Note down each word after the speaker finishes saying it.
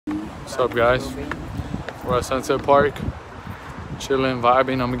What's up, guys? We're at Sunset Park, chilling,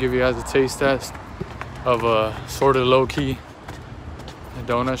 vibing. I'm gonna give you guys a taste test of a sort of low-key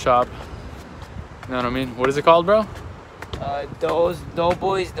donut shop. You know what I mean? What is it called, bro?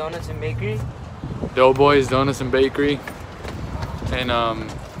 Doughboys Donuts and Bakery. Doughboys Donuts and Bakery in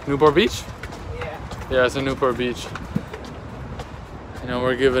Newport Beach? Yeah, it's in Newport Beach. You know,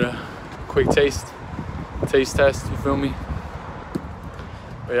 we're giving it a quick taste test, you feel me?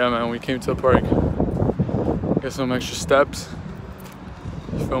 But yeah, man, we came to the park. Get some extra steps,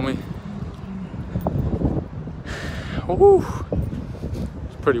 you feel me? Woo!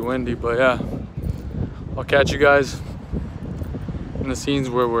 It's pretty windy, but yeah. I'll catch you guys in the scenes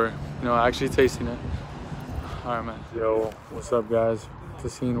where we're, you know, actually tasting it. All right, man. Yo, what's up, guys? It's the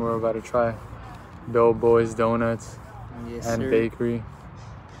scene we're about to try. Doughboys Donuts and Bakery.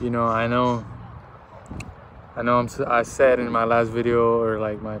 You know, I said in my last video, or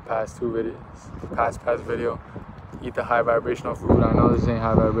like my past two videos, past video, eat the high vibrational food. I know this ain't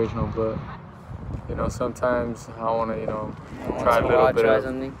high vibrational, but you know, sometimes I want to, you know, try a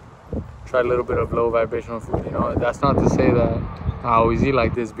little bit of low vibrational food. You know, that's not to say that I always eat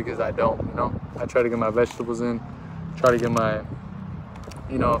like this, because I don't. You know, I try to get my vegetables in, try to get my,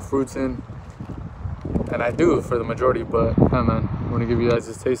 you know, fruits in, and I do for the majority. But yeah, man, I'm gonna give you guys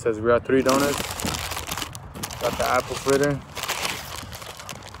this taste test. We got 3 donuts. Got the apple fritter.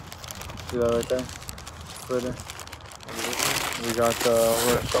 See that right there? Fritter. We got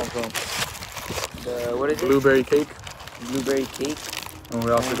what is it? Blueberry cake. Blueberry cake. And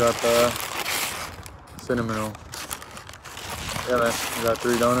we also got the cinnamon roll. Yeah, man. We got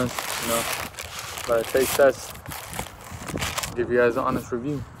 3 donuts. You know, but a taste test. Give you guys an honest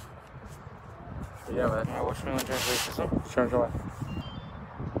review. But yeah, man. Alright, which one want to translate this one? Show.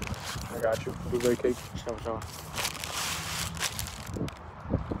 I got you. Blueberry cake. Show.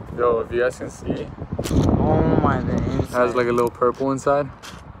 Yo, if you guys can see, Oh my, the inside. it has like a little purple inside.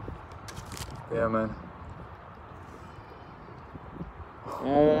 Yeah, man.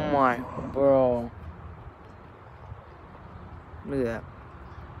 Oh my, bro. Look at that.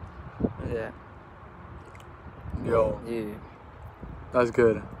 Look at that. Yo. Dude. That's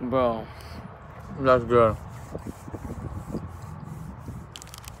good. Bro. That's good.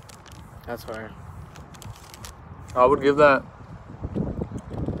 That's hard. I would give that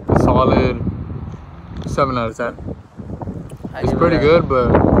a solid 7 out of 10. It's pretty good,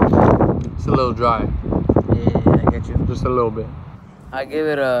 but it's a little dry. Yeah, I get you. Just a little bit. I give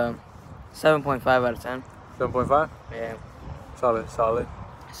it a 7.5 out of 10. 7.5? Yeah. Solid.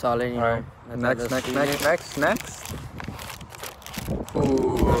 Solid, you know. Alright. Next.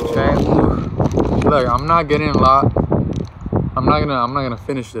 Ooh. Okay. Look, I'm not getting a lot. I'm not gonna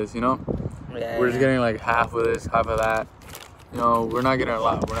finish this, you know? Yeah. We're just getting like half of this, half of that. You know, we're not getting a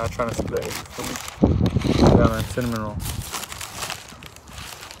lot. We're not trying to split it. You feel me? Yeah, man. Cinnamon roll.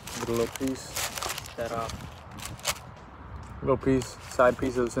 Get a little piece. That off. Little piece, side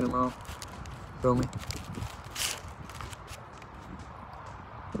piece of the cinnamon roll. Feel me?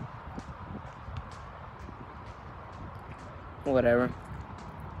 Whatever.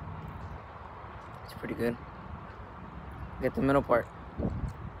 It's pretty good. Get the middle part.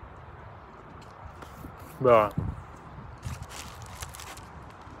 Bruh.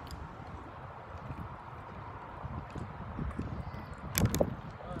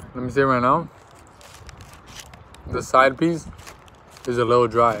 Let me say right now, the side piece is a little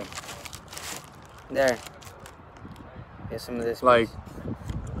dry. There. Get some of this. Like,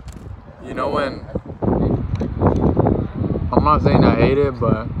 you know when, I'm not saying I hate it,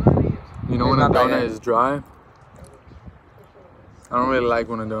 but you know when a donut is dry? I don't really like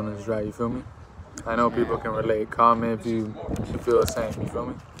when a donut is dry, you feel me? I know people can relate. Comment if you feel the same, you feel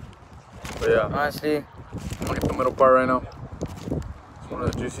me? But yeah. Honestly, I'm gonna get the middle part right now. It's one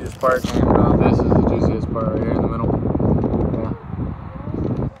of the juiciest parts. This is the juiciest part right here in the middle. Yeah.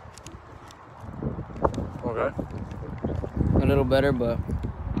 Okay. a little better, but.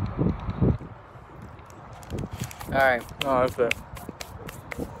 Alright. Oh, that's it.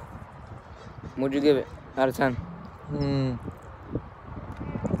 What'd you give it out of 10?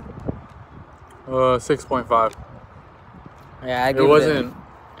 6.5. Yeah, I give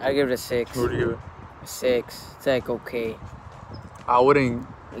it a 6. What would you give it? 6. It's like okay. I wouldn't.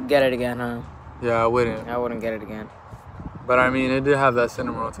 Get it again, huh? Yeah, I wouldn't. I wouldn't get it again. But I mean, it did have that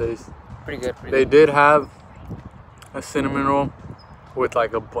cinnamon roll taste. Pretty good. They did have a cinnamon roll with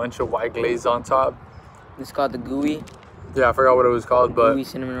like a bunch of white glaze on top. It's called the gooey. Yeah, I forgot what it was called, but gooey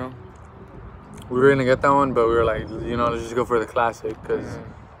cinnamon roll. we were gonna get that one, but we were like, you know, let's just go for the classic, because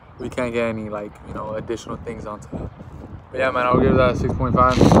we can't get any, like, you know, additional things on top. But yeah, man, I'll give that a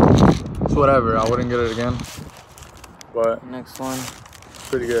 6.5. It's whatever. I wouldn't get it again. But next one.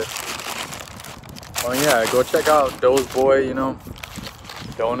 Pretty good. Oh yeah, go check out Dough's Boy, you know,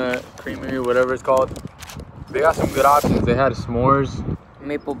 donut, creamery, whatever it's called. They got some good options. They had s'mores,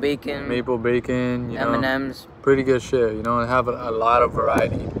 maple bacon, you know, M&Ms. Pretty good shit, you know. They have a lot of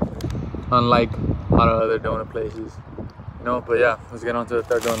variety, unlike a lot of other donut places, you know. But yeah, let's get on to the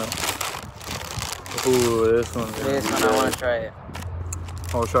third donut. Ooh, this one. This one, I want to try it.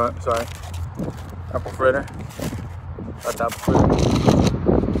 Oh, sorry. Apple fritter. Got the apple fritter.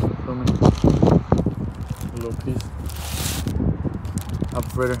 Feel me? A little piece.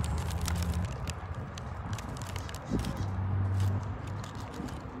 Apple fritter.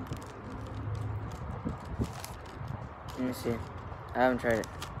 Let me see. I haven't tried it.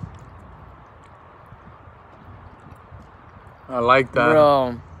 I like that.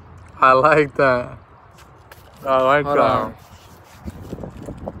 Bro. I like that. I like Hold that. on.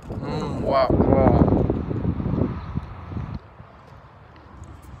 Wow.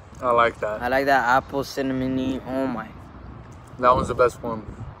 I like that. I like that apple cinnamony. Oh my. That one's the best one.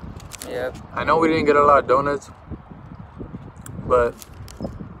 Yep. I know we didn't get a lot of donuts, but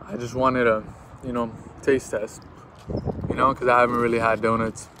I just wanted a, you know, taste test. You know, because I haven't really had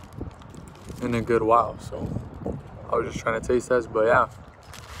donuts in a good while, so I was just trying to taste test. But yeah,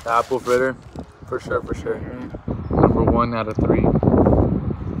 the apple fritter, for sure. Number 1 out of 3.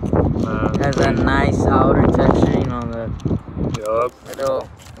 Has that nice outer texture, you know, the little.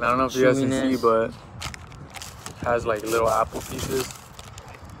 And I don't know if you guys can see, but it has like little apple pieces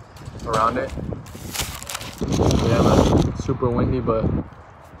around it. Yeah, man, super windy, but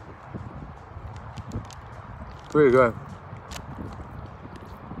pretty good.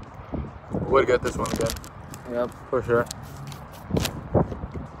 Would get this one again. Yep. For sure.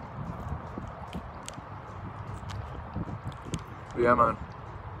 Yeah, man.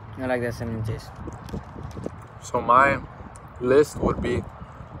 I like that cinnamon taste. So my list would be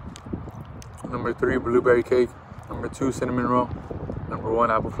number 3, blueberry cake. Number 2, cinnamon roll. Number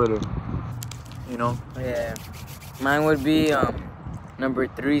 1, apple fritter. You know? Yeah. Mine would be number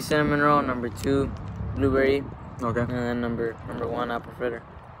 3, cinnamon roll. Number 2, blueberry. Okay. And then number 1, apple fritter.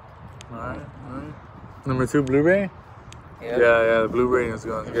 Alright. Number 2, blueberry? Yep. Yeah, the blueberry is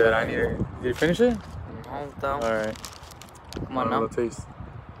going good. I need it. Did you finish it? No. Alright. Come on now. A little taste.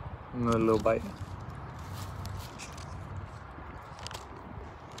 Another little bite.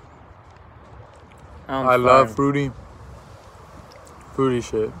 I love fruity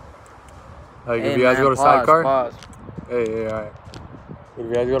shit. Like, hey, if you guys go to Sidecar. Pause. Hey, alright. If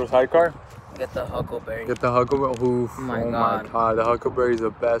you guys go to Sidecar, get the huckleberry. Get the huckleberry. Oof, oh my god, the huckleberry is the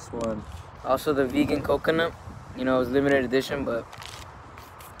best one. Also, the vegan coconut. You know, it was limited edition, but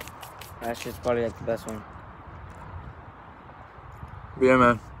that shit's probably like the best one. But yeah,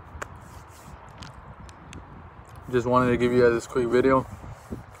 man. Just wanted to give you guys this quick video,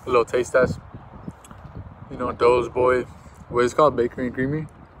 a little taste test. You know, Dough's Boy. What is it called? Bakery and Creamery?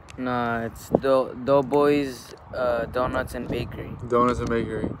 Nah, it's Doughboys Donuts and Bakery. Donuts and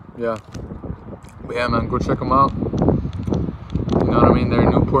Bakery, yeah. But yeah, man, go check them out. You know what I mean? They're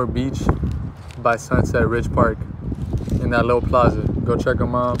in Newport Beach by Sunset Ridge Park in that little plaza. Go check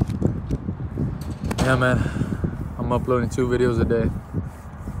them out. Yeah, man. I'm uploading 2 videos a day.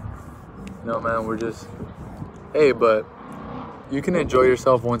 You know, man, we're just... Hey, but you can enjoy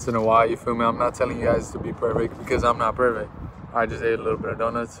yourself once in a while, you feel me? I'm not telling you guys to be perfect because I'm not perfect. I just ate a little bit of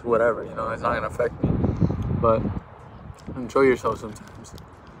donuts, whatever, you know, it's not gonna affect me. But enjoy yourself sometimes.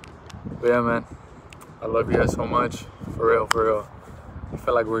 But yeah, man, I love you guys so much. For real. I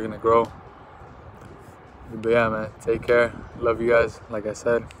feel like we're gonna grow. But yeah, man, take care. Love you guys, like I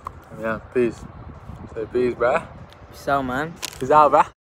said. And yeah, peace. Say peace, bruh. Peace out, man. Peace out, bruh.